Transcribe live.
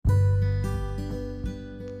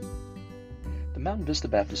Mountain Vista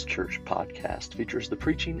Baptist Church podcast features the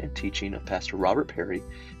preaching and teaching of Pastor Robert Perry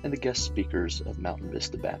and the guest speakers of Mountain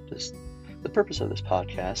Vista Baptist. The purpose of this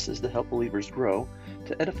podcast is to help believers grow,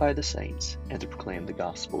 to edify the saints, and to proclaim the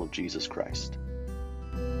gospel of Jesus Christ.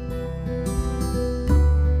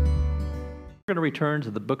 We're going to return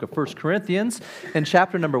to the book of 1 Corinthians and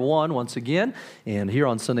chapter number 1 once again. And here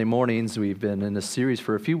on Sunday mornings, we've been in a series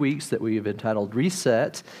for a few weeks that we've entitled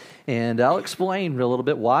Reset. And I'll explain a little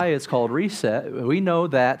bit why it's called Reset. We know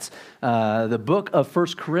that the book of 1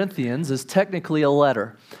 Corinthians is technically a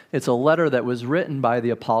letter. It's a letter that was written by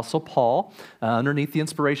the Apostle Paul underneath the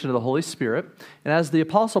inspiration of the Holy Spirit. And as the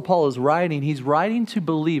Apostle Paul is writing, he's writing to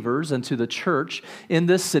believers and to the church in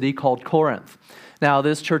this city called Corinth. Now,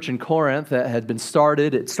 this church in Corinth that had been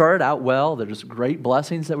started, it started out well. There's great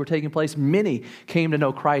blessings that were taking place. Many came to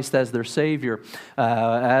know Christ as their Savior,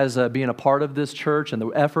 as being a part of this church and the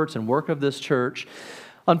efforts and work of this church.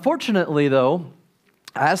 Unfortunately, though,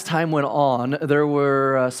 as time went on, there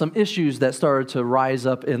were some issues that started to rise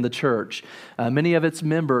up in the church. Many of its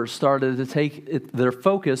members started to take their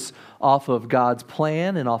focus off of God's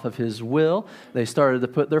plan and off of His will. They started to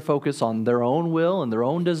put their focus on their own will and their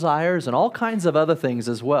own desires and all kinds of other things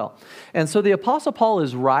as well. And so the Apostle Paul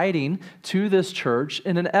is writing to this church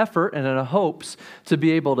in an effort and in a hopes to be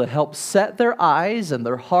able to help set their eyes and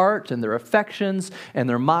their heart and their affections and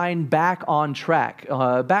their mind back on track,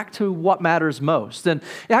 back to what matters most. And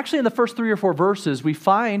actually in the first 3 or 4 verses, we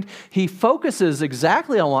find he focuses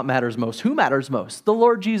exactly on what matters most. Who matters most? The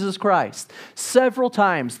Lord Jesus Christ. Several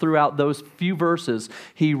times throughout those few verses,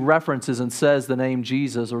 he references and says the name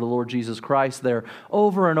Jesus or the Lord Jesus Christ there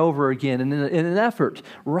over and over again in an effort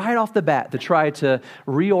right off the bat to try to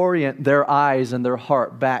reorient their eyes and their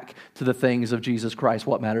heart back to the things of Jesus Christ,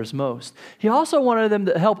 what matters most. He also wanted them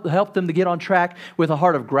to help them to get on track with a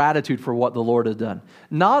heart of gratitude for what the Lord had done.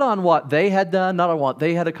 Not on what they had done, not on what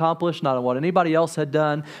they had accomplished, not on what anybody else had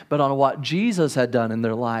done, but on what Jesus had done in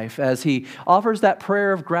their life as he offers that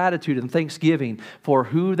prayer of gratitude and thanksgiving for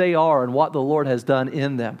who they are and what the Lord has done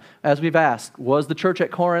in them. As we've asked, was the church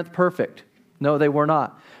at Corinth perfect? No, they were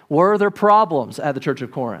not. Were there problems at the church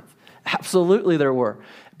of Corinth? Absolutely there were.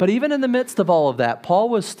 But even in the midst of all of that, Paul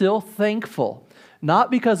was still thankful,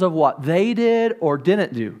 not because of what they did or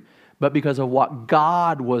didn't do, but because of what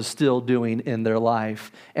God was still doing in their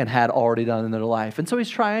life and had already done in their life. And so he's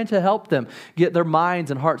trying to help them get their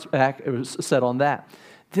minds and hearts back set on that.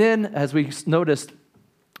 Then, as we noticed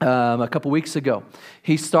a couple weeks ago,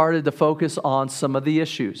 he started to focus on some of the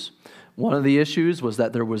issues. One of the issues was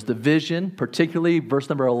that there was division, particularly verse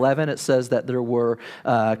number 11, it says that there were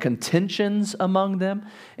contentions among them.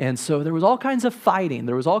 And so there was all kinds of fighting.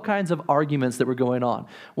 There was all kinds of arguments that were going on.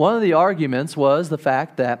 One of the arguments was the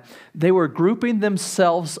fact that they were grouping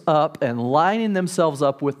themselves up and lining themselves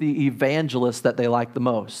up with the evangelists that they liked the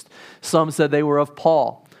most. Some said they were of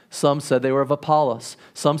Paul. Some said they were of Apollos.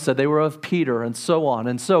 Some said they were of Peter, and so on.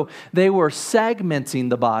 And so they were segmenting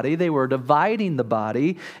the body. They were dividing the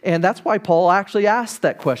body. And that's why Paul actually asked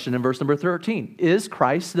that question in verse number 13. Is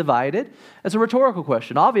Christ divided? It's a rhetorical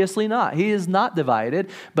question. Obviously not. He is not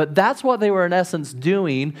divided. But that's what they were in essence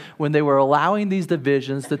doing when they were allowing these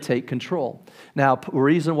divisions to take control. Now, the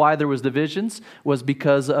reason why there was divisions was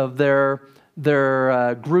because of their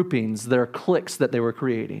groupings, their cliques that they were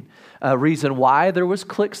creating. A reason why there was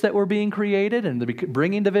cliques that were being created and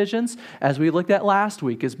bringing divisions, as we looked at last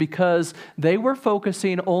week, is because they were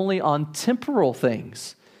focusing only on temporal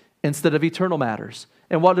things instead of eternal matters.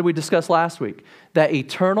 And what did we discuss last week? That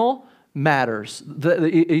eternal matters,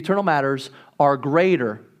 the eternal matters are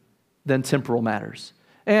greater than temporal matters.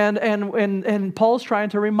 And Paul's trying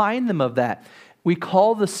to remind them of that. We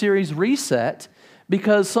call the series Reset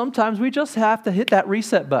because sometimes we just have to hit that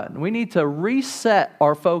reset button. We need to reset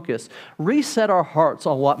our focus, reset our hearts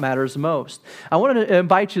on what matters most. I want to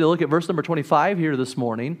invite you to look at verse number 25 here this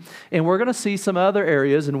morning, and we're going to see some other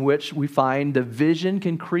areas in which we find division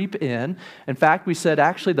can creep in. In fact, we said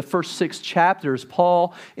actually the first 6 chapters,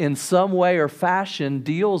 Paul in some way or fashion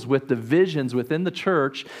deals with divisions within the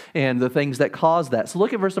church and the things that cause that. So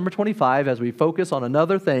look at verse number 25 as we focus on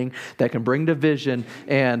another thing that can bring division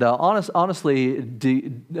and honestly,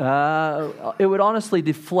 it would honestly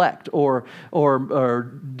deflect or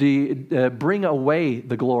bring away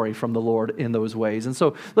the glory from the Lord in those ways. And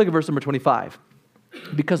so look at verse number 25.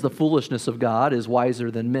 Because the foolishness of God is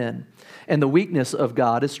wiser than men, and the weakness of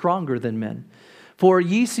God is stronger than men. For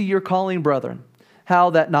ye see your calling, brethren,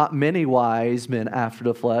 how that not many wise men after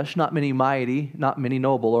the flesh, not many mighty, not many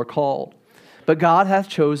noble are called. But God hath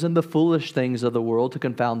chosen the foolish things of the world to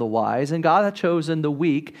confound the wise, and God hath chosen the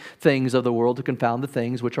weak things of the world to confound the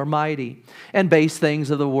things which are mighty. And base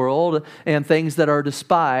things of the world and things that are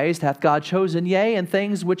despised hath God chosen, yea, and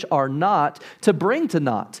things which are not, to bring to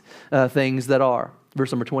naught things that are.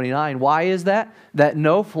 Verse number 29, why is that? That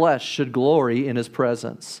no flesh should glory in his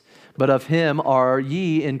presence. But of him are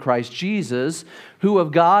ye in Christ Jesus, who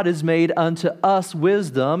of God is made unto us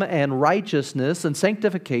wisdom and righteousness and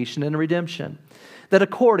sanctification and redemption. That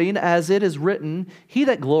according as it is written, he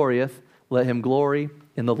that glorieth, let him glory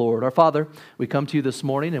in the Lord. Our Father, we come to you this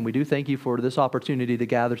morning and we do thank you for this opportunity to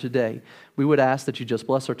gather today. We would ask that you just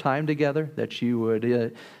bless our time together, that you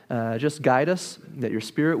would just guide us, that your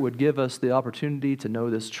Spirit would give us the opportunity to know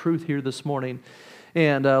this truth here this morning.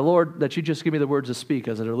 And Lord, that you just give me the words to speak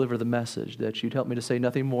as I deliver the message, that you'd help me to say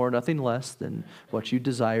nothing more, nothing less than what you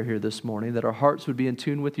desire here this morning, that our hearts would be in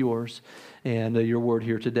tune with yours and your word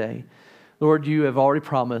here today. Lord, you have already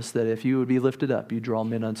promised that if you would be lifted up, you draw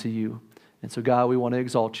men unto you. And so, God, we want to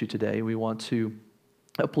exalt you today. We want to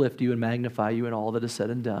uplift you and magnify you in all that is said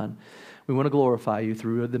and done. We want to glorify you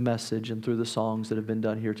through the message and through the songs that have been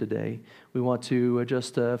done here today. We want to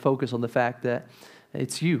just focus on the fact that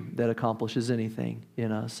it's you that accomplishes anything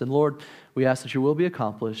in us. And Lord, we ask that your will be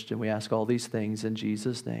accomplished, and we ask all these things in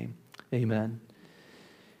Jesus' name. Amen.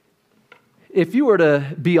 If you were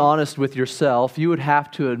to be honest with yourself, you would have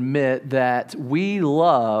to admit that we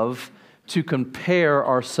love to compare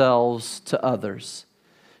ourselves to others.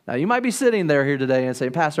 Now, you might be sitting there here today and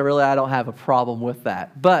saying, Pastor, really, I don't have a problem with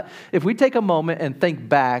that. But if we take a moment and think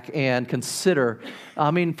back and consider,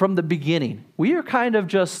 from the beginning, we are kind of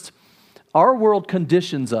just... Our world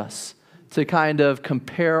conditions us to kind of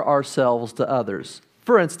compare ourselves to others.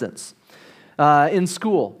 For instance, in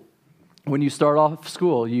school, when you start off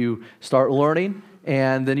school, you start learning,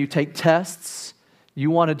 and then you take tests. You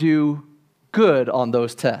want to do good on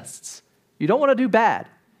those tests. You don't want to do bad.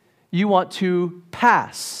 You want to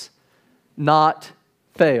pass, not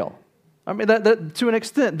fail. That to an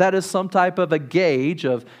extent, that is some type of a gauge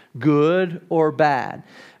of good or bad.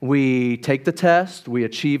 We take the test, we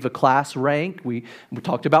achieve a class rank. We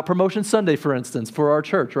talked about Promotion Sunday, for instance, for our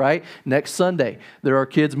church, right? Next Sunday, there are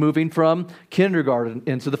kids moving from kindergarten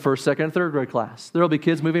into the first, second, and third grade class. There will be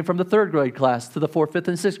kids moving from the third grade class to the fourth, fifth,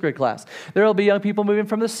 and sixth grade class. There will be young people moving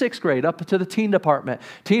from the sixth grade up to the teen department.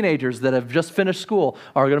 Teenagers that have just finished school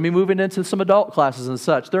are going to be moving into some adult classes and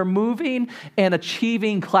such. They're moving and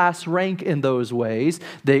achieving class rank in those ways.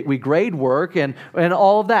 We grade work and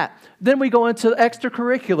all of that. Then we go into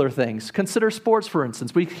extracurricular things. Consider sports, for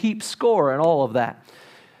instance. We keep score and all of that.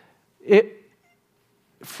 It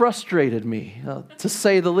frustrated me, to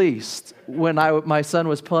say the least, when my son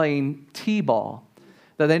was playing t-ball,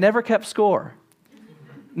 that they never kept score.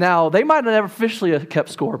 Now, they might have never officially kept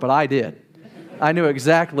score, but I did. I knew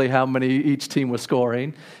exactly how many each team was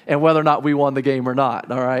scoring and whether or not we won the game or not,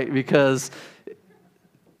 all right? Because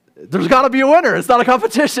there's got to be a winner. It's not a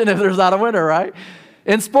competition if there's not a winner, right?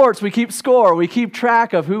 In sports, we keep score. We keep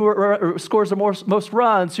track of who scores the most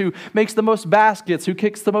runs, who makes the most baskets, who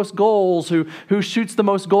kicks the most goals, who shoots the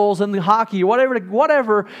most goals in the hockey,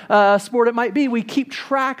 whatever sport it might be. We keep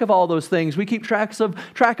track of all those things. We keep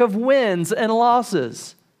track of wins and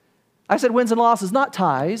losses. I said wins and losses, not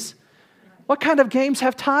ties. What kind of games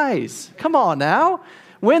have ties? Come on now.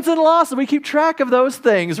 Wins and losses, we keep track of those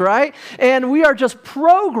things, right? And we are just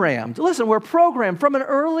programmed. Listen, we're programmed from an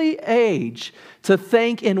early age to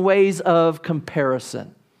think in ways of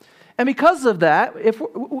comparison. And because of that, if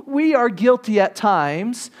we are guilty at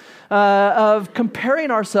times of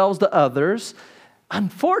comparing ourselves to others,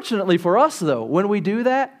 unfortunately for us, though, when we do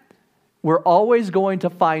that, we're always going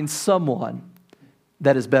to find someone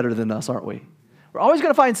that is better than us, aren't we? We're always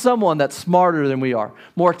going to find someone that's smarter than we are,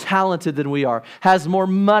 more talented than we are, has more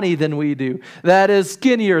money than we do, that is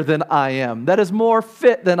skinnier than I am, that is more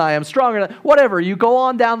fit than I am, stronger than, whatever. You go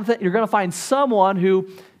on down the thing, you're going to find someone who,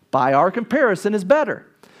 by our comparison, is better.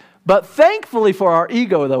 But thankfully for our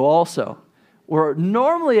ego, though, also, we're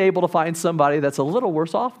normally able to find somebody that's a little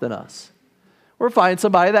worse off than us. We're finding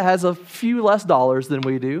somebody that has a few less dollars than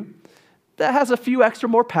we do, that has a few extra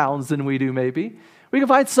more pounds than we do, maybe. We can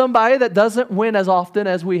find somebody that doesn't win as often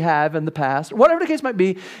as we have in the past, whatever the case might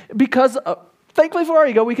be, because thankfully for our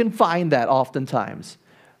ego, we can find that oftentimes.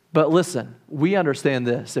 But listen, we understand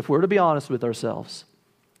this. If we're to be honest with ourselves,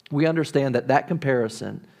 we understand that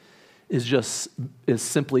comparison is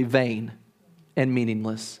simply vain and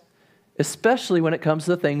meaningless, especially when it comes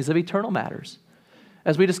to the things of eternal matters.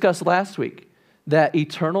 As we discussed last week, that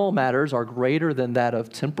eternal matters are greater than that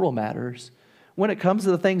of temporal matters. When it comes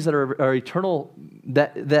to the things that are eternal,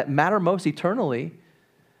 that matter most eternally,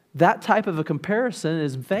 that type of a comparison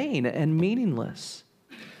is vain and meaningless.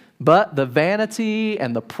 But the vanity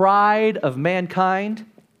and the pride of mankind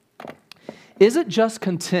isn't just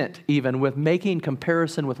content even with making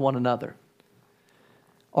comparison with one another.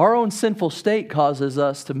 Our own sinful state causes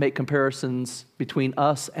us to make comparisons between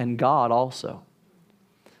us and God also.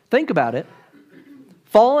 Think about it.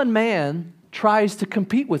 Fallen man tries to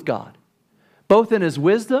compete with God, both in his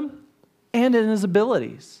wisdom and in his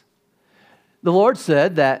abilities. The Lord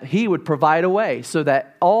said that He would provide a way so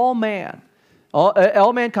that all mankind,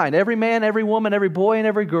 every man, every woman, every boy, and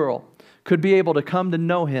every girl could be able to come to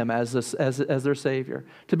know Him as their Savior,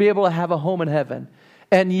 to be able to have a home in heaven.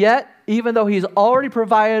 And yet, even though He's already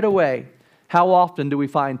provided a way, how often do we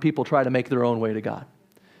find people try to make their own way to God?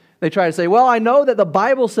 They try to say, well, I know that the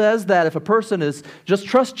Bible says that if a person is just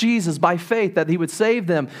trust Jesus by faith, that He would save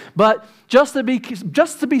them. But just to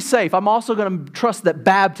be safe, I'm also going to trust that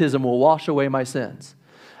baptism will wash away my sins.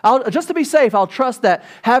 Just to be safe, I'll trust that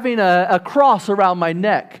having a cross around my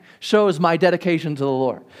neck shows my dedication to the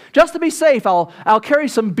Lord. Just to be safe, I'll carry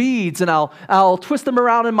some beads and I'll twist them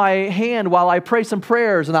around in my hand while I pray some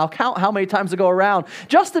prayers, and I'll count how many times to go around,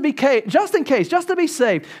 just in case, just to be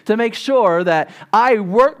safe, to make sure that I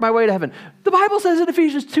work my way to heaven. The Bible says in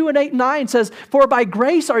Ephesians 2 and 8 and 9 says, "For by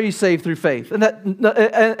grace are you saved through faith, and that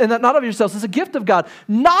not of yourselves, it's a gift of God,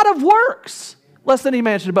 not of works, lest any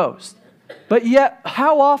man should boast." But yet,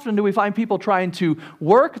 how often do we find people trying to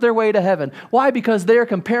work their way to heaven? Why? Because they're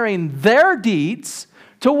comparing their deeds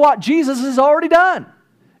to what Jesus has already done.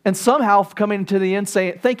 And somehow coming to the end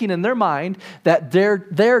thinking in their mind that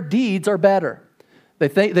their deeds are better.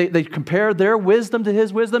 They compare their wisdom to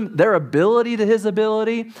His wisdom, their ability to His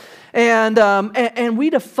ability. And we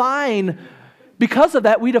define, because of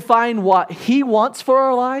that, we define what He wants for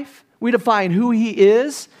our life. We define who He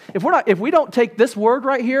is. If we don't take this word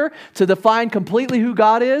right here to define completely who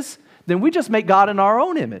God is, then we just make God in our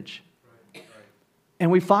own image. And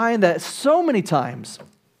we find that so many times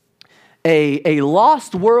a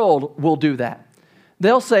lost world will do that.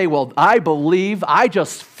 They'll say, well, I believe, I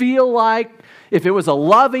just feel like if it was a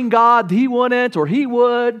loving God, He wouldn't or He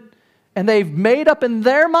would. And they've made up in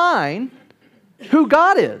their mind who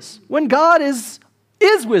God is, when God is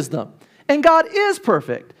wisdom and God is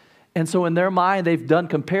perfect. And so in their mind, they've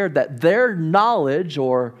compared that their knowledge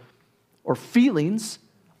or feelings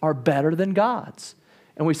are better than God's.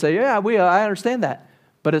 And we say, yeah, I understand that.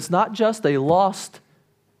 But it's not just a lost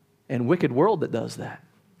and wicked world that does that.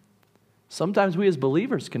 Sometimes we as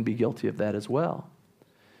believers can be guilty of that as well.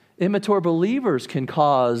 Immature believers can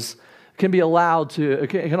allow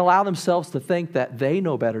themselves to think that they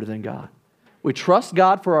know better than God. We trust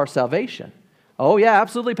God for our salvation. Oh yeah,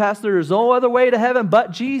 absolutely, Pastor. There's no other way to heaven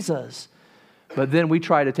but Jesus. But then we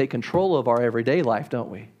try to take control of our everyday life, don't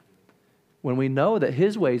we? When we know that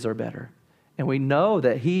His ways are better, and we know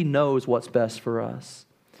that He knows what's best for us.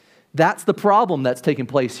 That's the problem that's taking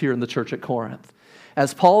place here in the church at Corinth.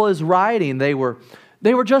 As Paul is writing, they were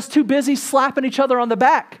just too busy slapping each other on the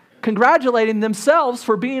back, congratulating themselves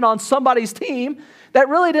for being on somebody's team that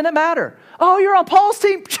really didn't matter. Oh, you're on Paul's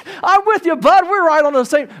team? I'm with you, bud. We're right on the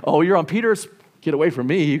same. Oh, you're on Peter's? Get away from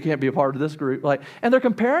me. You can't be a part of this group. And they're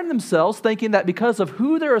comparing themselves, thinking that because of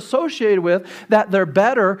who they're associated with, that they're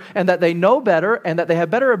better and that they know better and that they have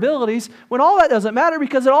better abilities, when all that doesn't matter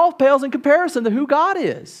because it all pales in comparison to who God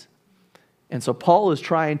is. And so Paul is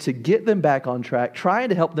trying to get them back on track, trying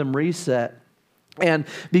to help them reset. And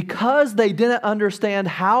because they didn't understand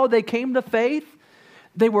how they came to faith,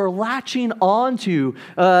 they were latching on to,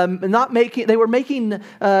 they were making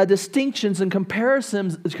distinctions and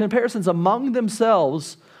comparisons among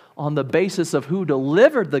themselves on the basis of who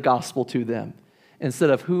delivered the gospel to them instead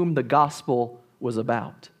of whom the gospel was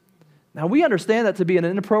about. Now, we understand that to be an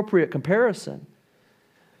inappropriate comparison,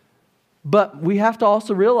 but we have to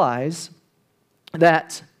also realize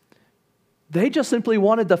that they just simply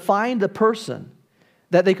wanted to find a person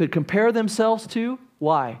that they could compare themselves to.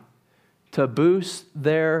 Why? To boost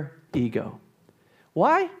their ego.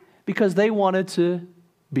 Why? Because they wanted to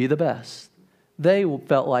be the best. They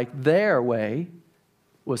felt like their way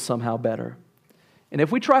was somehow better. And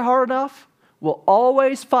if we try hard enough, we'll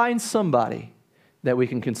always find somebody that we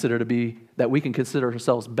can consider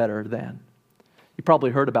ourselves better than. You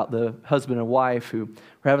probably heard about the husband and wife who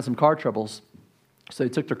were having some car troubles. So they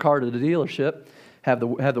took their car to the dealership, have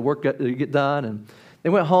the work get done, and they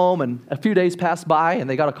went home, and a few days passed by, and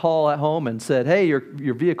they got a call at home and said, hey, your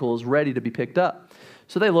vehicle is ready to be picked up.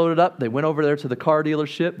 So they loaded up. They went over there to the car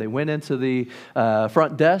dealership. They went into the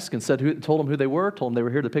front desk and told them who they were, told them they were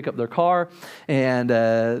here to pick up their car. And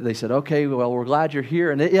they said, okay, well, we're glad you're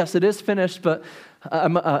here. And yes, it is finished, but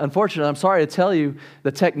Unfortunately, I'm sorry to tell you,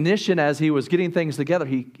 the technician, as he was getting things together,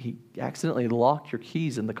 he accidentally locked your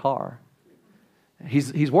keys in the car.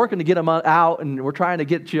 He's working to get them out, and we're trying to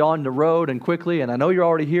get you on the road and quickly. And I know you're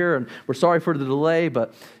already here, and we're sorry for the delay,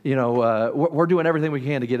 but we're doing everything we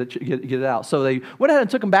can to get it out. So they went ahead and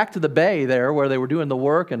took him back to the bay there where they were doing the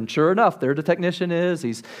work. And sure enough, there the technician is.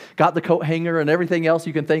 He's got the coat hanger and everything else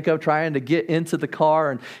you can think of, trying to get into the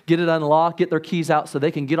car and get it unlocked, get their keys out so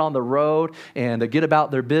they can get on the road and get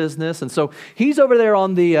about their business. And so he's over there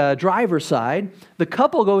on the driver's side. The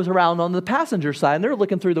couple goes around on the passenger side, and they're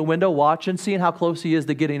looking through the window, watching, seeing how close he is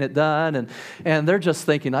to getting it done, and they're just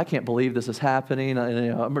thinking, I can't believe this is happening.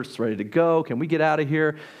 I'm just ready to go. Can we get out of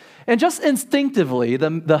here? And just instinctively,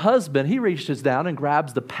 the husband, he reaches down and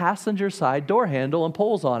grabs the passenger side door handle and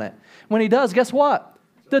pulls on it. When he does, guess what?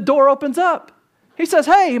 The door opens up. He says,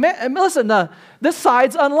 hey, man, listen, this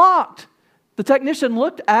side's unlocked. The technician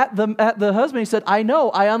looked at the husband. He said, I know,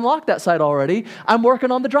 I unlocked that side already. I'm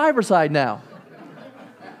working on the driver's side now.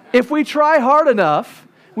 If we try hard enough,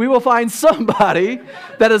 we will find somebody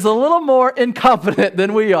that is a little more incompetent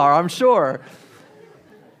than we are, I'm sure.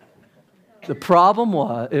 The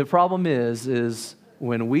problem is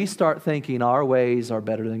when we start thinking our ways are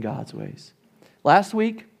better than God's ways. Last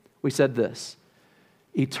week, we said this: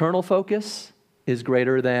 eternal focus is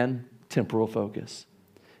greater than temporal focus.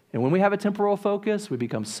 And when we have a temporal focus, we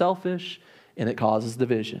become selfish, and it causes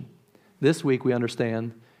division. This week, we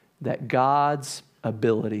understand that God's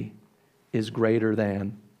ability is greater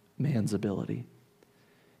than man's ability.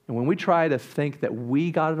 And when we try to think that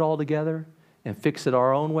we got it all together and fix it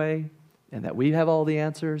our own way and that we have all the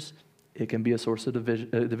answers, it can be a source of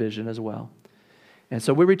division as well. And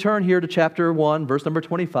so we return here to chapter 1, verse number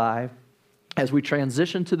 25, as we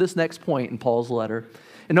transition to this next point in Paul's letter.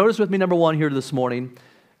 And notice with me, number 1 here this morning,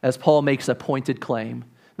 as Paul makes a pointed claim.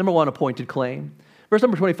 Number 1, a pointed claim. Verse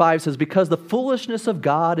number 25 says, because the foolishness of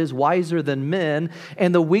God is wiser than men,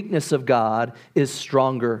 and the weakness of God is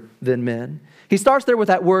stronger than men. He starts there with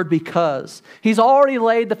that word because. He's already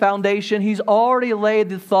laid the foundation. He's already laid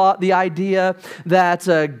the thought, the idea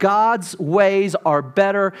that God's ways are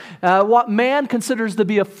better. What man considers to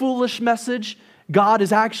be a foolish message, God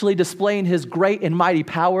is actually displaying His great and mighty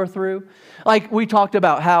power through. Like we talked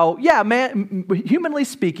about how, man, humanly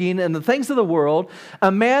speaking, in the things of the world,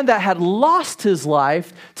 a man that had lost his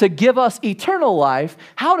life to give us eternal life,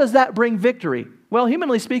 how does that bring victory? Well,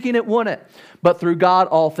 humanly speaking, it wouldn't. But through God,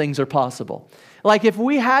 all things are possible. Like if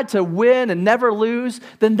we had to win and never lose,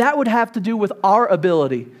 then that would have to do with our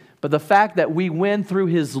ability. But the fact that we win through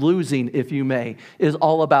His losing, if you may, is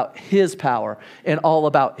all about His power and all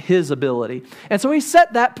about His ability. And so he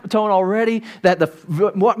set that tone already, that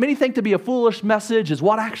what many think to be a foolish message is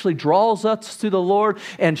what actually draws us to the Lord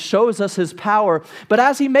and shows us His power. But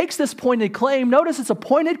as he makes this pointed claim, notice it's a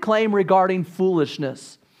pointed claim regarding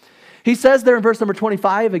foolishness. He says there in verse number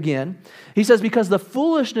 25 again, he says, because the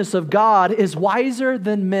foolishness of God is wiser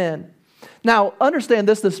than men. Now, understand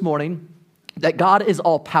this morning, that God is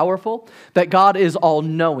all-powerful, that God is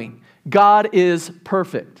all-knowing. God is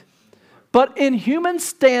perfect. But in human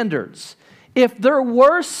standards, if there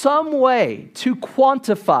were some way to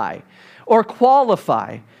quantify or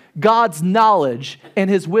qualify God's knowledge and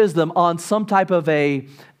His wisdom on some type of a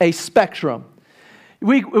spectrum,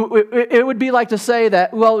 it would be like to say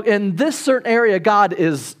that, well, in this certain area,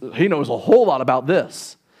 He knows a whole lot about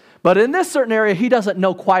this. But in this certain area, He doesn't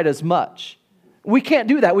know quite as much. We can't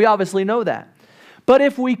do that. We obviously know that. But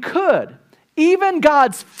if we could, even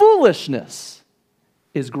God's foolishness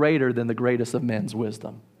is greater than the greatest of men's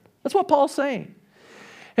wisdom. That's what Paul's saying.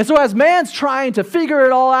 And so as man's trying to figure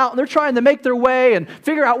it all out, and they're trying to make their way and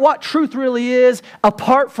figure out what truth really is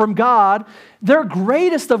apart from God, their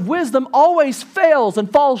greatest of wisdom always fails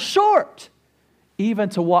and falls short, even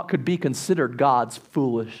to what could be considered God's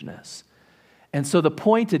foolishness. And so the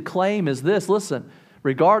pointed claim is this: listen,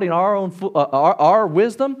 regarding our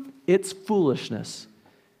wisdom, it's foolishness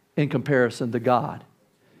in comparison to God.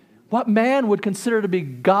 What man would consider to be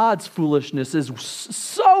God's foolishness is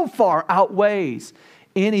so far outweighs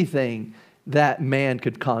anything that man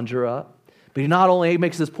could conjure up. But he not only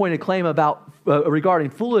makes this pointed claim about regarding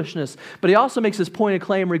foolishness, but he also makes this pointed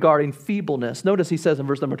claim regarding feebleness. Notice he says in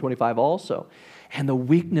verse number 25 also, and the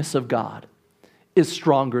weakness of God is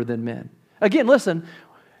stronger than men. Again, listen,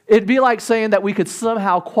 it'd be like saying that we could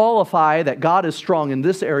somehow qualify that God is strong in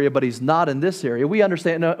this area, but He's not in this area. We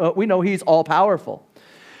understand, we know He's all-powerful.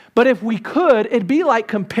 But if we could, it'd be like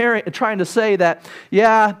trying to say that,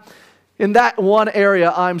 in that one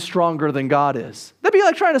area, I'm stronger than God is. That'd be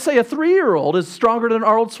like trying to say a 3-year-old is stronger than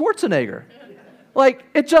Arnold Schwarzenegger. Like,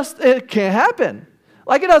 it can't happen.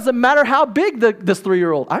 Like, it doesn't matter how big this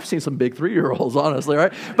 3-year-old, I've seen some big 3-year-olds, honestly,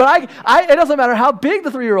 right? But it doesn't matter how big the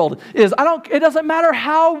 3-year-old is. It doesn't matter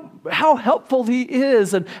how helpful he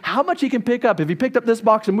is and how much he can pick up. If he picked up this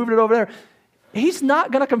box and moved it over there, he's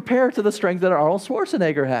not going to compare to the strength that Arnold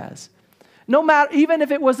Schwarzenegger has. No matter, even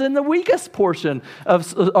if it was in the weakest portion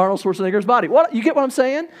of Arnold Schwarzenegger's body. You get what I'm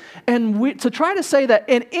saying? And to try to say that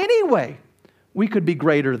in any way we could be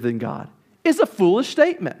greater than God is a foolish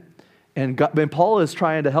statement. And Paul is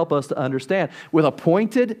trying to help us to understand with a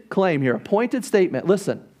pointed claim here, a pointed statement.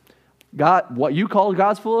 Listen, God, what you call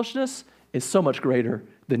God's foolishness is so much greater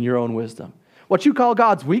than your own wisdom. What you call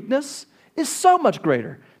God's weakness is so much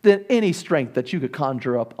greater than any strength that you could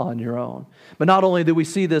conjure up on your own. But not only do we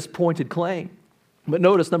see this pointed claim, but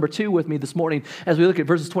notice number 2 with me this morning as we look at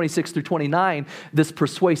verses 26 through 29, this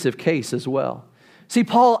persuasive case as well. See,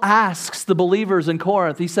 Paul asks the believers in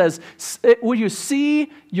Corinth, he says, will you see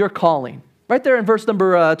your calling? Right there in verse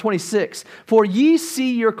number 26, for ye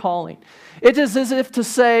see your calling. It is as if to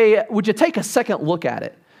say, would you take a second look at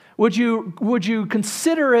it? Would you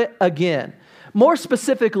consider it again? More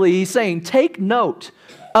specifically, he's saying, take note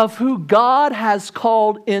of who God has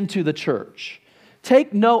called into the church.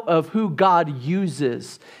 Take note of who God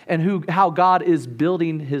uses and how God is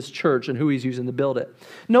building his church and who he's using to build it.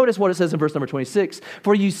 Notice what it says in verse number 26.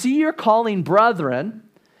 For you see your calling, brethren,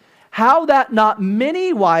 how that not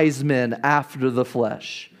many wise men after the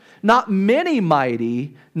flesh, not many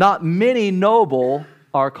mighty, not many noble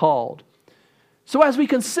are called. So as we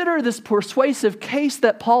consider this persuasive case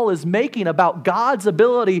that Paul is making about God's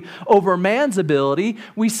ability over man's ability,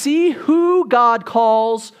 we see who God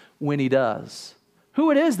calls when he does. Who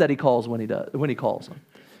it is that he calls when he calls them.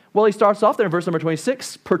 Well, he starts off there in verse number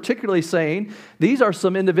 26, particularly saying these are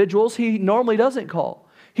some individuals he normally doesn't call.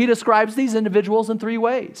 He describes these individuals in 3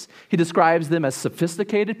 ways. He describes them as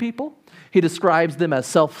sophisticated people. He describes them as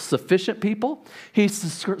self-sufficient people. He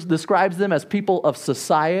describes them as people of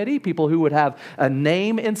society, people who would have a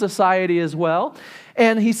name in society as well.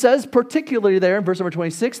 And he says particularly there in verse number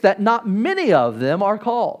 26 that not many of them are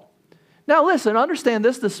called. Now listen, understand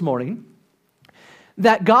this morning.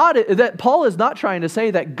 That Paul is not trying to say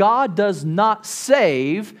that God does not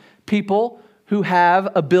save people who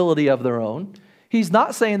have ability of their own. He's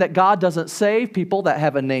not saying that God doesn't save people that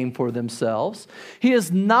have a name for themselves. He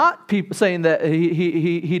is not saying that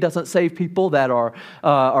he doesn't save people that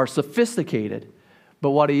are sophisticated.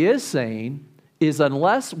 But what he is saying is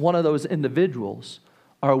unless one of those individuals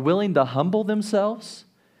are willing to humble themselves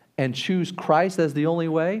and choose Christ as the only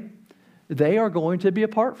way, they are going to be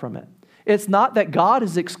apart from it. It's not that God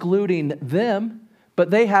is excluding them,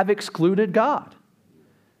 but they have excluded God.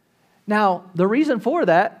 Now, the reason for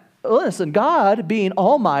that, listen, God being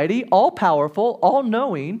almighty, all-powerful,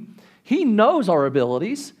 all-knowing, he knows our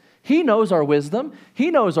abilities, he knows our wisdom,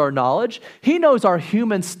 he knows our knowledge, he knows our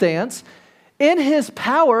human stance. In his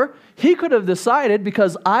power, he could have decided,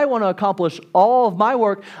 because I want to accomplish all of my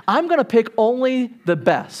work, I'm going to pick only the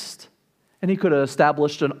best. And he could have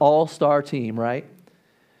established an all-star team, right?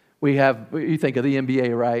 You think of the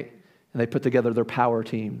NBA, right? And they put together their power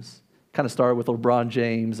teams. Kind of started with LeBron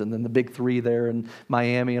James and then the big 3 there in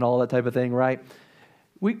Miami and all that type of thing, right?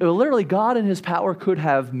 Literally, God in his power could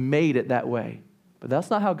have made it that way. But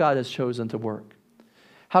that's not how God has chosen to work.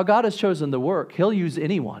 How God has chosen to work, he'll use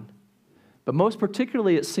anyone. But most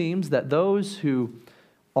particularly, it seems that those who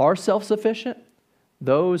are self-sufficient,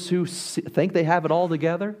 those who think they have it all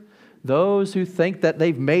together, those who think that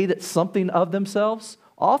they've made it something of themselves,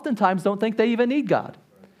 oftentimes don't think they even need God.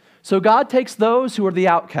 So God takes those who are the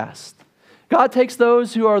outcast. God takes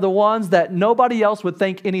those who are the ones that nobody else would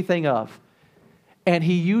think anything of. And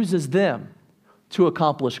he uses them to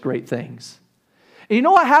accomplish great things. And you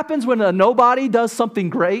know what happens when a nobody does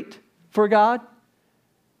something great for God?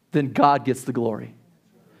 Then God gets the glory.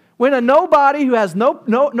 When a nobody who has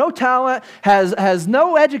no talent, has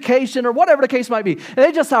no education, or whatever the case might be, and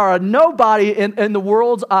they just are a nobody in the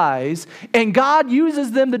world's eyes, and God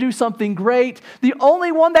uses them to do something great, the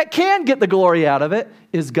only one that can get the glory out of it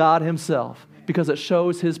is God himself, because it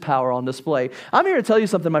shows his power on display. I'm here to tell you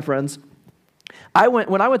something, my friends.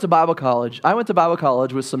 When I went to Bible college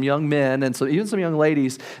with some young men and even some young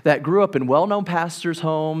ladies that grew up in well-known pastors'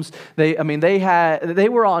 homes. They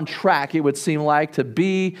were on track, it would seem like, to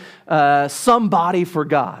be somebody for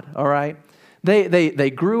God, all right? They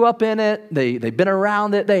grew up in it. They've been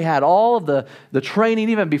around it. They had all of the training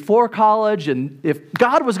even before college. And if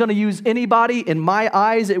God was going to use anybody, in my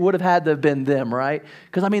eyes, it would have had to have been them, right?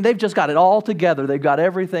 Because, they've just got it all together. They've got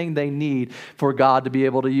everything they need for God to be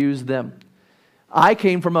able to use them. I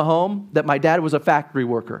came from a home that my dad was a factory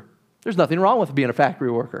worker. There's nothing wrong with being a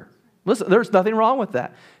factory worker. Listen, there's nothing wrong with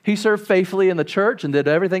that. He served faithfully in the church and did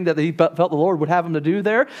everything that he felt the Lord would have him to do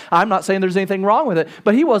there. I'm not saying there's anything wrong with it,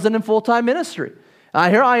 but he wasn't in full-time ministry.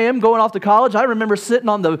 Here I am going off to college. I remember sitting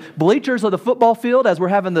on the bleachers of the football field as we're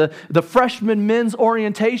having the freshman men's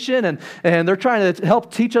orientation, and they're trying to help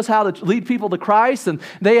teach us how to lead people to Christ. And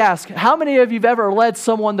they ask, how many of you have ever led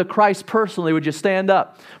someone to Christ personally? Would you stand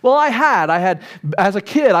up? Well, I had, as a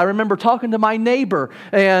kid, I remember talking to my neighbor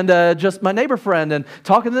and just my neighbor friend and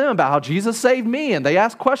talking to them about how Jesus saved me. And they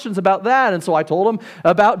asked questions about that. And so I told them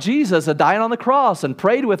about Jesus and dying on the cross and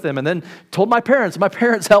prayed with them and then told my parents. My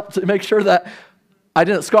parents helped to make sure that I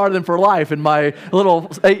didn't scar them for life in my little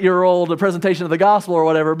 8-year-old presentation of the gospel or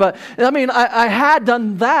whatever. But I mean, I had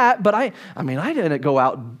done that, but I didn't go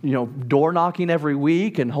out, door knocking every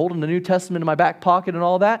week and holding the New Testament in my back pocket and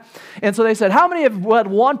all that. And so they said, how many have led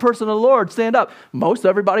one person to the Lord? Stand up. Most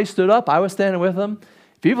everybody stood up. I was standing with them.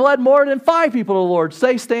 If you've led more than 5 people to the Lord,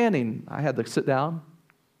 stay standing. I had to sit down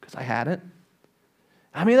because I hadn't.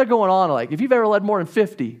 I mean, they're going on like, if you've ever led more than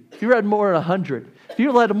 50, if you've led more than 100, if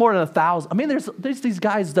you've led more than 1,000. I mean, there's these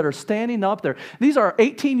guys that are standing up there. These are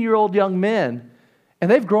 18-year-old young men,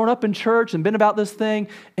 and they've grown up in church and been about this thing,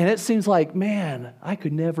 and it seems like, man, I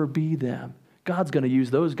could never be them. God's going to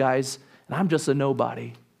use those guys, and I'm just a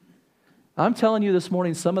nobody. I'm telling you this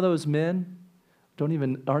morning, some of those men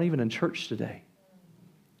aren't even in church today.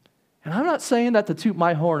 And I'm not saying that to toot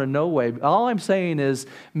my horn in no way. All I'm saying is,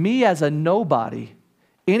 me as a nobody,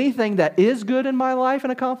 anything that is good in my life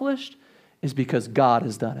and accomplished is because God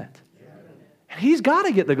has done it. And He's got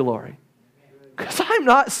to get the glory. Because I'm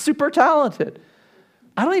not super talented.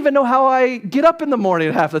 I don't even know how I get up in the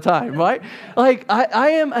morning half the time, right? Like, I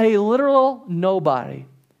am a literal nobody.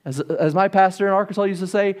 As my pastor in Arkansas used to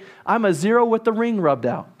say, I'm a zero with the ring rubbed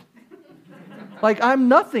out. Like, I'm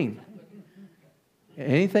nothing.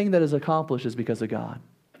 Anything that is accomplished is because of God.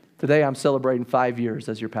 Today, I'm celebrating 5 years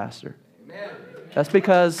as your pastor. Amen. That's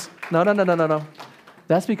because, no.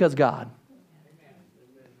 That's because God.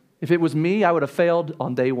 If it was me, I would have failed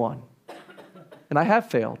on day one. And I have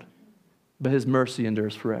failed. But His mercy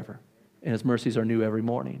endures forever. And His mercies are new every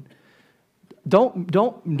morning.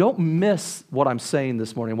 Don't miss what I'm saying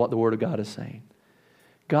this morning, what the Word of God is saying.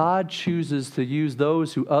 God chooses to use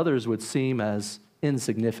those who others would seem as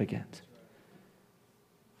insignificant.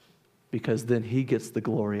 Because then He gets the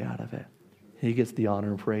glory out of it. He gets the honor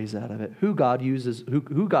and praise out of it. Who God uses,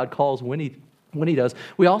 who God calls when He does.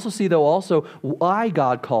 We also see, though, why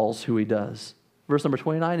God calls who He does. Verse number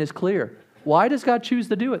 29 is clear. Why does God choose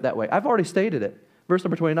to do it that way? I've already stated it. Verse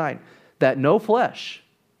number 29, that no flesh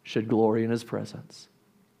should glory in His presence.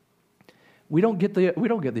 We don't get the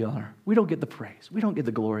honor. We don't get the praise. We don't get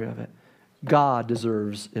the glory of it. God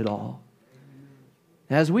deserves it all.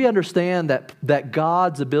 As we understand that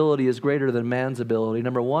God's ability is greater than man's ability,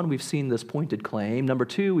 number one, we've seen this pointed claim. Number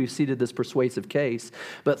two, we've seen this persuasive case.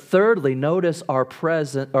 But thirdly, notice our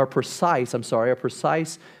precise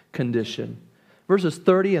condition. Verses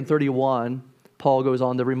 30 and 31, Paul goes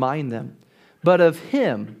on to remind them. But of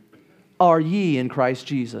Him are ye in Christ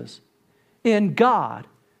Jesus. In God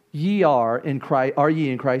ye are ye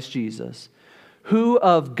in Christ Jesus, who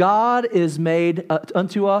of God is made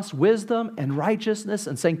unto us wisdom and righteousness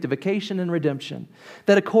and sanctification and redemption,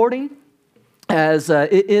 that according as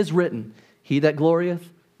it is written, He that glorieth,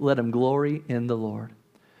 let him glory in the Lord.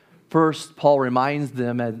 First, Paul reminds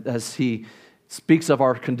them as he speaks of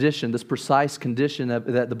our condition, this precise condition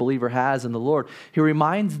that the believer has in the Lord. He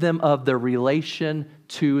reminds them of their relation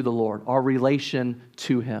to the Lord, our relation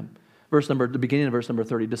to Him. The beginning of verse number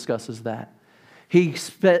 30 discusses that. He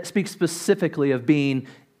speaks specifically of being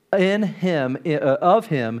in Him, of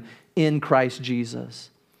Him in Christ Jesus.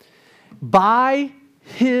 By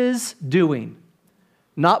His doing,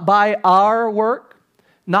 not by our work,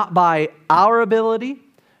 not by our ability,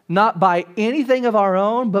 not by anything of our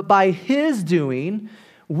own, but by His doing,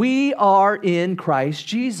 we are in Christ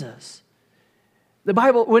Jesus. The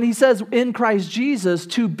Bible, when he says in Christ Jesus,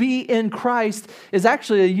 to be in Christ is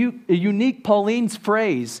actually a unique Pauline's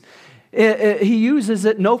phrase. He uses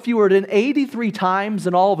it no fewer than 83 times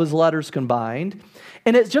in all of his letters combined.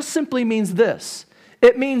 And it just simply means this.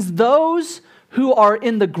 It means those who are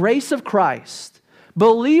in the grace of Christ,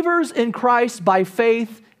 believers in Christ by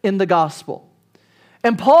faith in the gospel.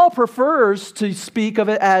 And Paul prefers to speak of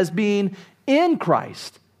it as being in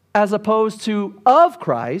Christ as opposed to of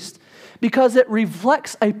Christ because it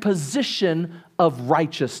reflects a position of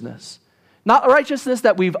righteousness. Not righteousness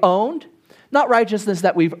that we've owned, not righteousness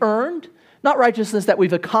that we've earned, not righteousness that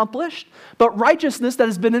we've accomplished, but righteousness that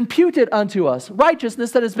has been imputed unto us,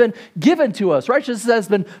 righteousness that has been given to us, righteousness that has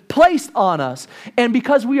been placed on us. And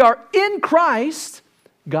because we are in Christ,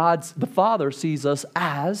 the Father sees us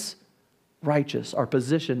as righteous, our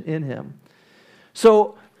position in Him.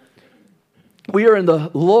 So we are in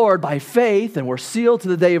the Lord by faith, and we're sealed to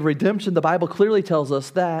the day of redemption. The Bible clearly tells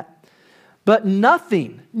us that. But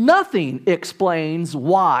nothing explains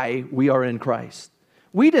why we are in Christ.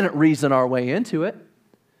 We didn't reason our way into it.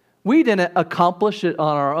 We didn't accomplish it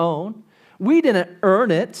on our own. We didn't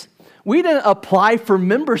earn it. We didn't apply for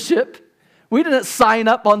membership. We didn't sign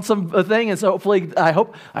up on some thing and so hopefully,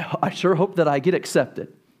 I sure hope that I get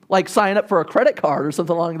accepted. Like sign up for a credit card or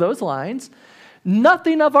something along those lines.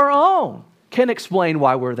 Nothing of our own can explain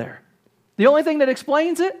why we're there. The only thing that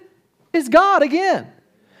explains it is God again.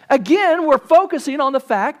 Again, we're focusing on the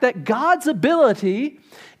fact that God's ability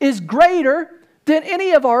is greater than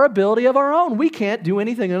any of our ability of our own. We can't do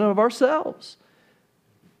anything in and of ourselves.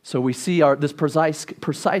 So we see this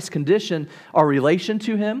precise condition, our relation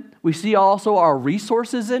to Him. We see also our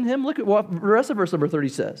resources in Him. Look at what the rest of verse number 30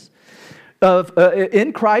 says.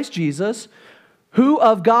 In Christ Jesus, who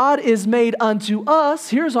of God is made unto us.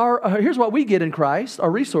 Here's what we get in Christ,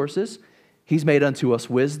 our resources. He's made unto us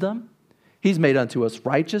wisdom. He's made unto us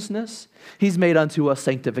righteousness. He's made unto us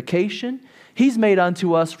sanctification. He's made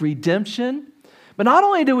unto us redemption. But not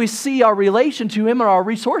only do we see our relation to Him and our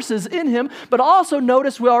resources in Him, but also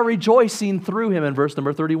notice we are rejoicing through Him in verse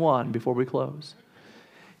number 31 before we close.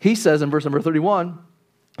 He says in verse number 31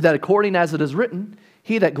 that according as it is written,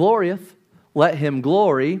 he that glorieth, let him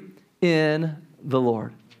glory in the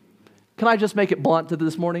Lord. Can I just make it blunt to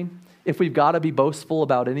this morning? If we've got to be boastful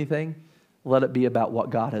about anything, let it be about what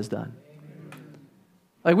God has done.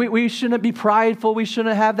 Like we shouldn't be prideful. We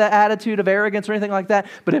shouldn't have that attitude of arrogance or anything like that.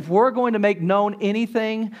 But if we're going to make known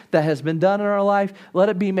anything that has been done in our life, let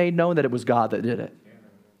it be made known that it was God that did it.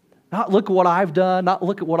 Not look at what I've done, not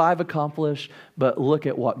look at what I've accomplished, but look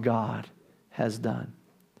at what God has done.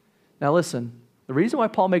 Now listen, the reason why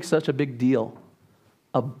Paul makes such a big deal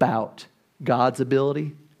about God's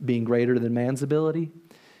ability being greater than man's ability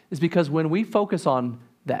is because when we focus on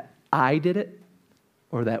that I did it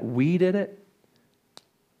or that we did it,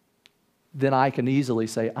 then I can easily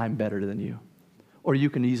say, I'm better than you. Or you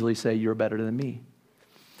can easily say, you're better than me.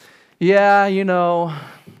 Yeah,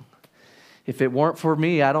 if it weren't for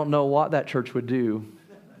me, I don't know what that church would do.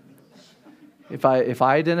 If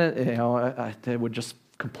I didn't, it would just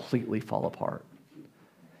completely fall apart.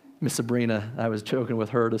 Miss Sabrina, I was joking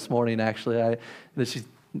with her this morning, actually. She's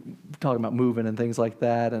talking about moving and things like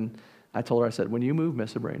that. And I told her, I said, when you move,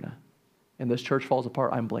 Miss Sabrina, and this church falls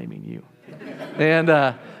apart, I'm blaming you.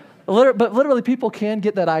 But literally, people can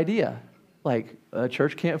get that idea. Like, a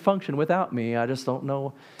church can't function without me. I just don't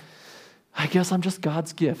know. I guess I'm just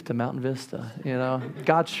God's gift to Mountain Vista.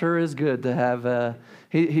 God sure is good to have.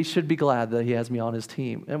 He should be glad that He has me on His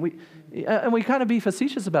team. And we kind of be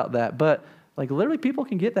facetious about that. But like literally, people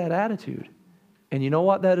can get that attitude. And you know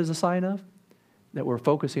what that is a sign of? That we're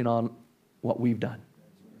focusing on what we've done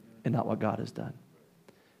and not what God has done.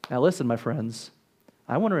 Now listen, my friends.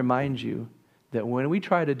 I want to remind you that when we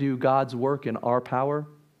try to do God's work in our power,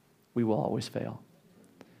 we will always fail.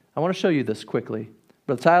 I want to show you this quickly.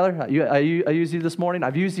 Brother Tyler, I used you this morning.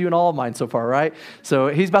 I've used you in all of mine so far, right? So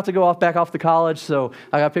he's about to go back off to college, so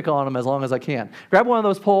I got to pick on him as long as I can. Grab one of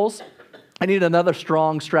those poles. I need another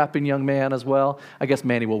strong, strapping young man as well. I guess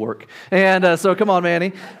Manny will work. And so come on,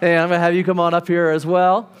 Manny. And I'm going to have you come on up here as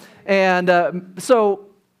well. And so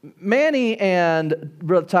Manny and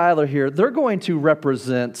Brother Tyler here, they're going to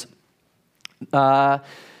represent the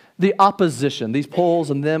opposition. These poles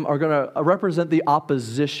and them are going to represent the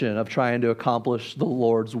opposition of trying to accomplish the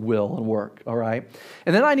Lord's will and work, all right?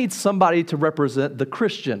 And then I need somebody to represent the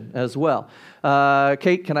Christian as well.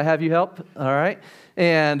 Kate, can I have you help? All right.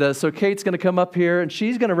 And so Kate's going to come up here, and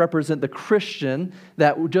she's going to represent the Christian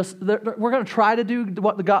that we're going to try to do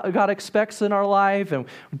what God expects in our life and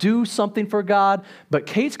do something for God, but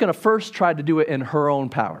Kate's going to first try to do it in her own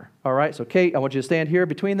power. All right, so Kate, I want you to stand here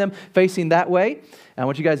between them, facing that way. And I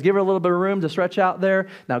want you guys to give her a little bit of room to stretch out there.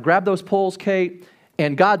 Now grab those poles, Kate,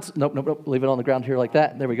 and nope, leave it on the ground here like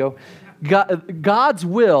that. There we go. God's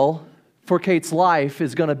will for Kate's life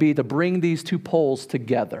is going to be to bring these two poles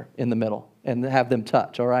together in the middle and have them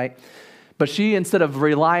touch, all right? But she, instead of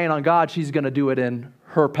relying on God, she's going to do it in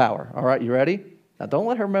her power, all right? You ready? Now, don't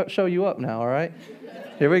let her show you up now, all right?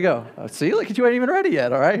 Here we go. See, look at you, ain't even ready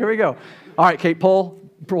yet, all right? Here we go. All right, Kate, pull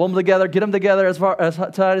them together, get them together as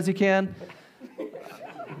tight as you can.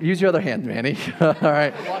 Use your other hand, Manny. All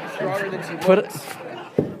right.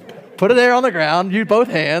 Put it there on the ground, use both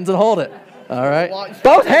hands and hold it. All right.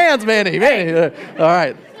 Both hands, Manny.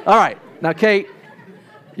 All right. Now, Kate,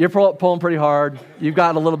 you're pulling pretty hard. You've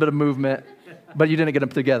got a little bit of movement. But you didn't get them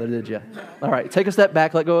together, did you? All right, take a step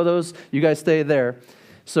back, let go of those. You guys stay there.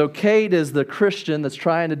 So Kate is the Christian that's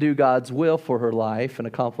trying to do God's will for her life and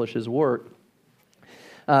accomplish his work.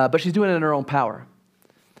 But she's doing it in her own power.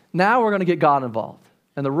 Now we're going to get God involved.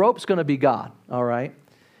 And the rope's going to be God, all right?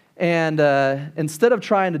 And instead of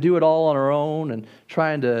trying to do it all on her own and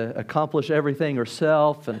trying to accomplish everything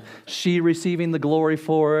herself, and she receiving the glory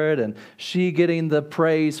for it, and she getting the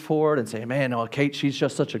praise for it, and saying, man, oh, Kate, she's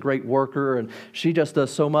just such a great worker, and she just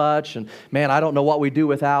does so much, and man, I don't know what we do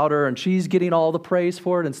without her, and she's getting all the praise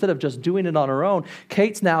for it. Instead of just doing it on her own,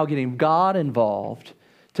 Kate's now getting God involved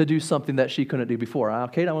to do something that she couldn't do before.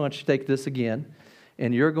 Kate, I want you to take this again.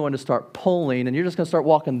 And you're going to start pulling, and you're just going to start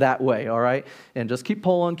walking that way, all right? And just keep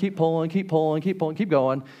pulling, keep pulling, keep pulling, keep pulling, keep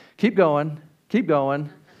going, keep going, keep going,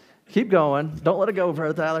 keep going. Don't let it go,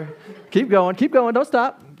 Brother Tyler. Keep going, don't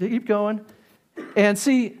stop. Keep going. And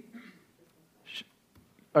see,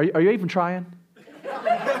 are you even trying?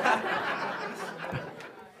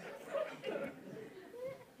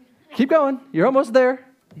 Keep going. You're almost there.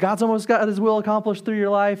 God's almost got his will accomplished through your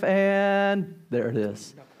life, and there it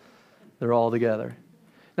is. They're all together.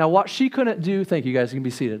 Now, what she couldn't do, thank you guys, you can be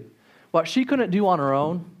seated. What she couldn't do on her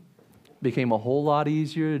own became a whole lot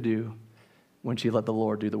easier to do when she let the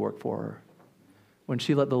Lord do the work for her. When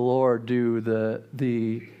she let the Lord do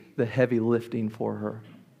the heavy lifting for her.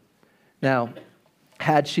 Now,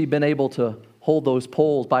 had she been able to hold those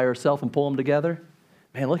poles by herself and pull them together,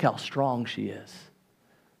 man, look how strong she is.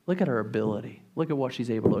 Look at her ability. Look at what she's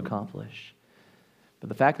able to accomplish. But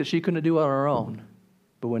the fact that she couldn't do it on her own,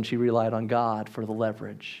 but when she relied on God for the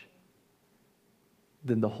leverage,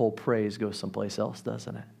 then the whole praise goes someplace else,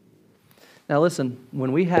 doesn't it? Now listen,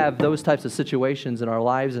 when we have those types of situations in our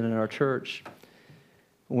lives and in our church,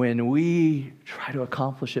 when we try to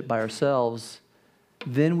accomplish it by ourselves,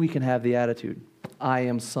 then we can have the attitude, I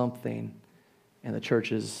am something, and the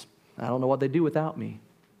church is, I don't know what they do without me.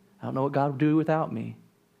 I don't know what God would do without me.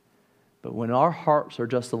 But when our hearts are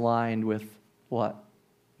just aligned with what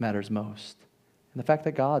matters most, and the fact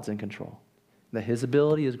that God's in control, that his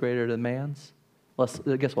ability is greater than man's,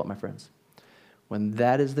 guess what, my friends? When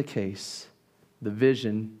that is the case, the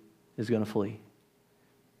vision is going to flee.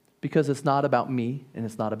 Because it's not about me, and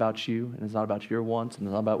it's not about you, and it's not about your wants, and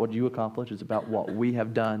it's not about what you accomplish. It's about what we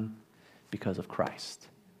have done because of Christ.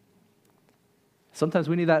 Sometimes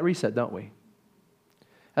we need that reset, don't we?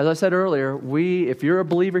 As I said earlier, if you're a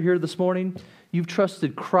believer here this morning, you've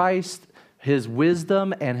trusted Christ, his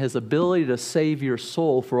wisdom, and his ability to save your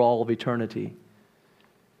soul for all of eternity,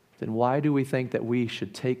 then why do we think that we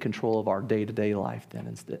should take control of our day-to-day life then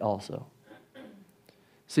instead also?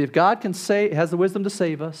 See, if God has the wisdom to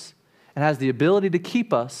save us and has the ability to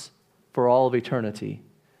keep us for all of eternity,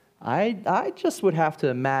 I just would have to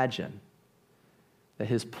imagine that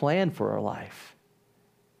his plan for our life,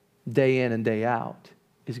 day in and day out,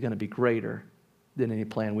 is going to be greater than any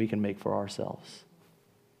plan we can make for ourselves.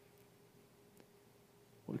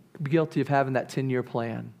 We're guilty of having that 10-year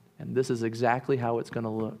plan, and this is exactly how it's going to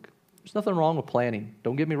look. There's nothing wrong with planning.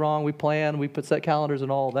 Don't get me wrong, we plan, we put set calendars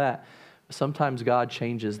and all that. But sometimes God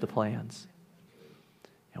changes the plans.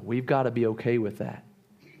 And we've got to be okay with that.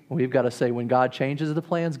 We've got to say, when God changes the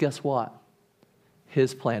plans, guess what?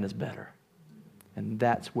 His plan is better. And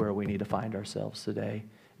that's where we need to find ourselves today.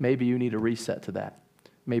 Maybe you need a reset to that.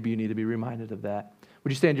 Maybe you need to be reminded of that.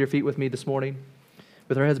 Would you stand to your feet with me this morning?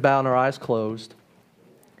 With our heads bowed and our eyes closed.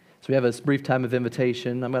 So we have a brief time of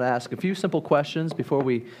invitation. I'm going to ask a few simple questions before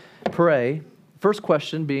we pray. First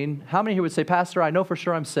question being, how many here would say, Pastor, I know for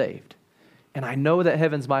sure I'm saved, and I know that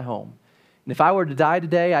heaven's my home. And if I were to die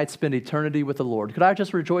today, I'd spend eternity with the Lord. Could I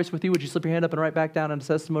just rejoice with you? Would you slip your hand up and right back down in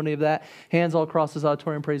testimony of that? Hands all across this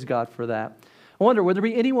auditorium. Praise God for that. I wonder, would there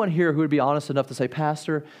be anyone here who would be honest enough to say,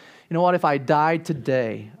 Pastor, you know what, if I died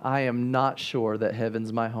today, I am not sure that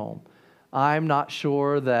heaven's my home. I'm not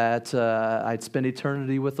sure that I'd spend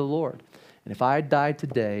eternity with the Lord. And if I died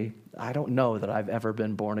today, I don't know that I've ever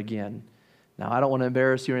been born again. Now, I don't want to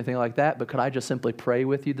embarrass you or anything like that, but could I just simply pray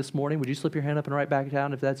with you this morning? Would you slip your hand up and right back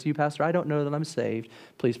down if that's you, Pastor? I don't know that I'm saved.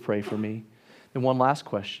 Please pray for me. And one last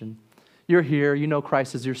question. You're here. You know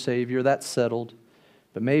Christ is your Savior. That's settled.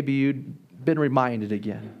 But maybe you've been reminded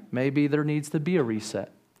again. Maybe there needs to be a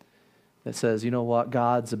reset that says, you know what?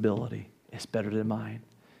 God's ability is better than mine.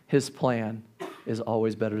 His plan is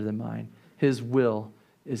always better than mine. His will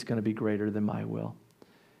is going to be greater than my will.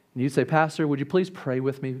 And you'd say, Pastor, would you please pray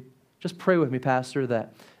with me? Just pray with me, Pastor,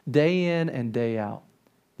 that day in and day out,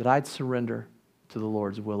 that I'd surrender to the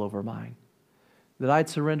Lord's will over mine. That I'd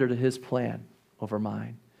surrender to his plan over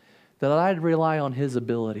mine. That I'd rely on his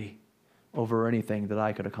ability over anything that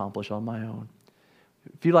I could accomplish on my own.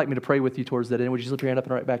 If you'd like me to pray with you towards that end, would you slip your hand up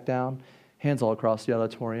and right back down? Hands all across the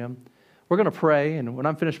auditorium. We're going to pray, and when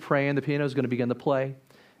I'm finished praying, the piano is going to begin to play.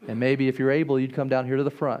 And maybe if you're able, you'd come down here to the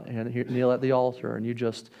front and kneel at the altar, and you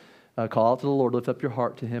just call out to the Lord, lift up your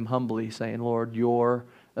heart to Him humbly, saying, Lord, your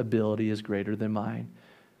ability is greater than mine.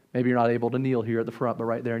 Maybe you're not able to kneel here at the front, but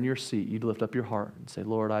right there in your seat, you'd lift up your heart and say,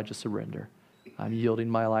 Lord, I just surrender. I'm yielding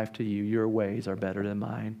my life to you. Your ways are better than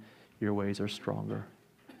mine. Your ways are stronger,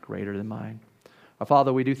 greater than mine. Our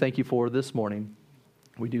Father, we do thank you for this morning.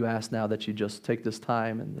 We do ask now that you just take this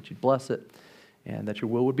time and that you bless it and that your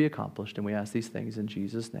will would be accomplished. And we ask these things in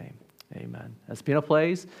Jesus' name. Amen. As the piano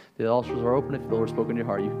plays, the altars are open. If the Lord spoke in your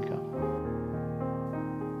heart, you can come.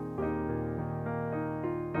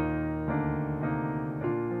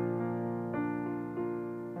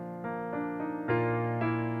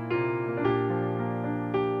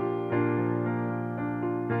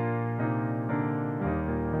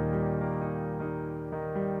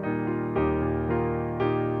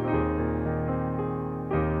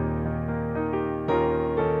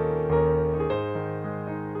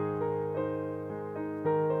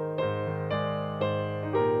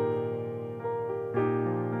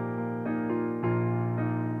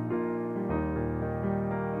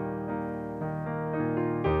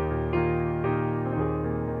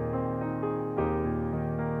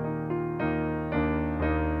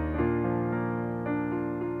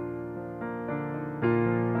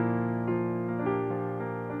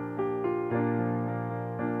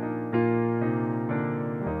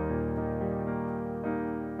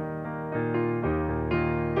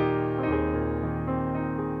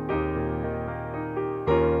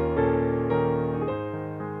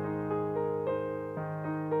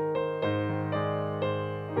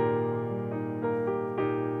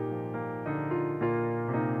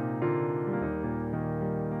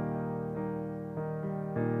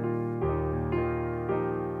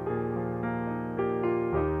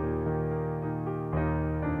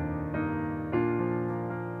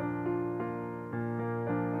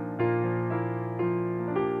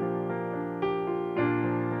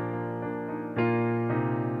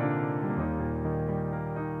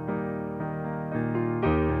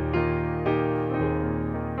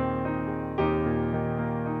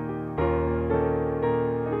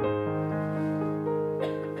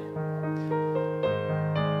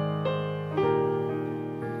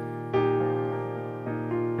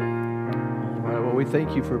 We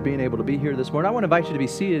thank you for being able to be here this morning. I want to invite you to be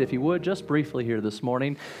seated, if you would, just briefly here this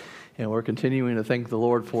morning. And we're continuing to thank the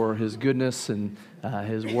Lord for His goodness and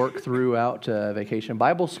His work throughout Vacation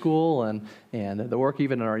Bible School and the work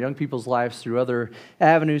even in our young people's lives through other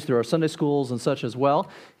avenues, through our Sunday schools and such as well.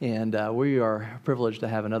 And we are privileged to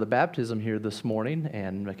have another baptism here this morning.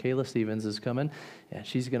 And Michaela Stevens is coming, and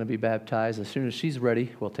she's going to be baptized. As soon as she's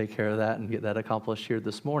ready, we'll take care of that and get that accomplished here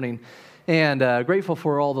this morning. And grateful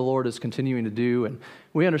for all the Lord is continuing to do. And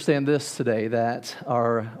we understand this today, that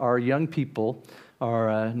our young people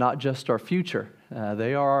are not just our future.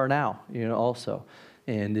 They are our now, also.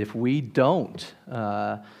 And if we don't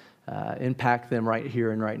impact them right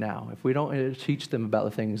here and right now, if we don't teach them about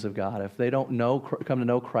the things of God, if they don't come to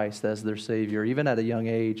know Christ as their Savior, even at a young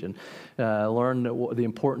age, and learn the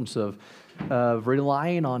importance of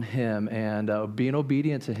relying on Him and being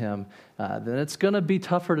obedient to Him, then it's going to be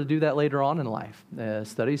tougher to do that later on in life.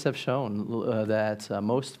 Studies have shown that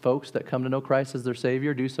most folks that come to know Christ as their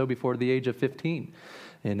Savior do so before the age of 15.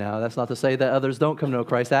 And now that's not to say that others don't come to know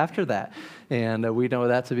Christ after that. And we know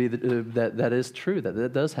that to be that is true,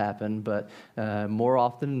 that does happen. But more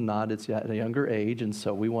often than not, it's at a younger age. And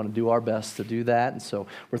so we want to do our best to do that. And so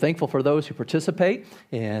we're thankful for those who participate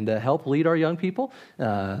and help lead our young people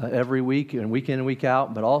every week and week in and week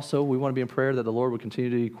out. But also we want to be in prayer that the Lord would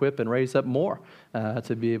continue to equip and raise up more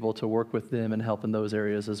to be able to work with them and help in those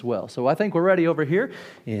areas as well. So I think we're ready over here.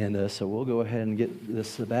 And so we'll go ahead and get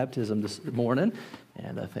this baptism this morning.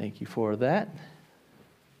 And I thank you for that.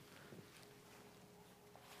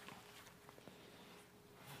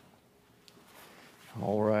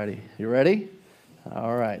 All righty. You ready?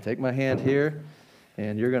 All right. Take my hand here.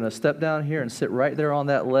 And you're going to step down here and sit right there on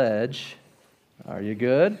that ledge. Are you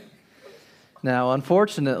good? Now,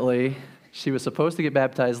 unfortunately, she was supposed to get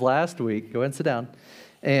baptized last week. Go ahead and sit down.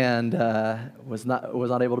 And was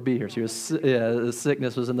not able to be here. The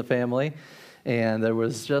sickness was in the family. And there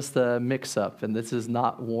was just a mix-up, and this is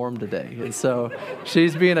not warm today. And so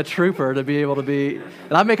she's being a trooper to be able to be,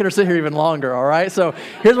 and I'm making her sit here even longer, all right? So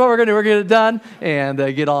here's what we're going to do. We're going to get it done and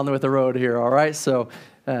get on with the road here, all right? So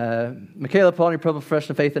Michaela, upon your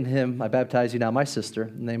profession of faith in Him, I baptize you now, my sister,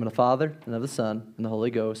 in the name of the Father, and of the Son, and the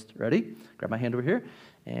Holy Ghost. Ready? Grab my hand over here.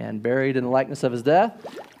 and buried in the likeness of his death,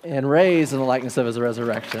 and raised in the likeness of his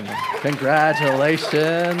resurrection.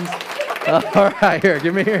 Congratulations. All right, here,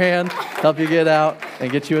 give me your hand, help you get out,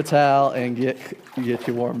 and get you a towel, and get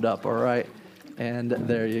you warmed up, all right? And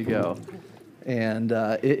there you go. And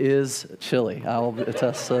it is chilly. I'll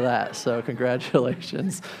attest to that. So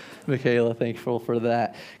congratulations, Michaela. Thankful for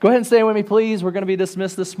that. Go ahead and stand with me, please. We're going to be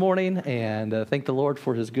dismissed this morning. And thank the Lord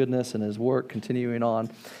for his goodness and his work continuing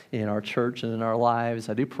on in our church and in our lives.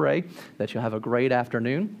 I do pray that you'll have a great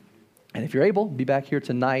afternoon. And if you're able, be back here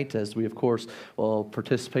tonight as we, of course, will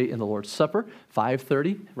participate in the Lord's Supper,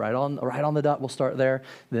 5:30, right on the dot. We'll start there.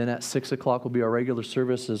 Then at 6 o'clock will be our regular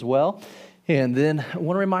service as well. And then I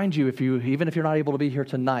want to remind you, even if you're not able to be here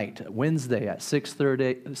tonight, Wednesday at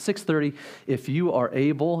 6:30, if you are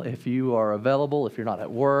able, if you are available, if you're not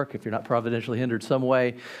at work, if you're not providentially hindered some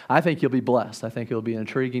way, I think you'll be blessed. I think it'll be an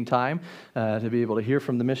intriguing time to be able to hear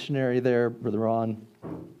from the missionary there, Brother Ron,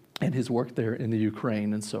 and his work there in the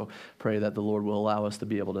Ukraine. And so pray that the Lord will allow us to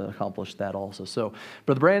be able to accomplish that also. So,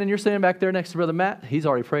 Brother Brandon, you're standing back there next to Brother Matt. He's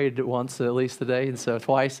already prayed once at least today, and so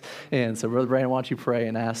twice. And so, Brother Brandon, why don't you pray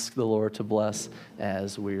and ask the Lord to bless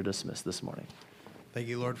as we are dismissed this morning. Thank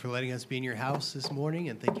you, Lord, for letting us be in your house this morning,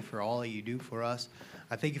 and thank you for all that you do for us.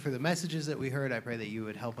 I thank you for the messages that we heard. I pray that you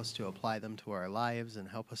would help us to apply them to our lives and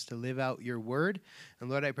help us to live out your word. And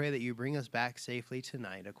Lord, I pray that you bring us back safely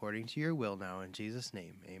tonight according to your will now. In Jesus'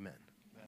 name, amen.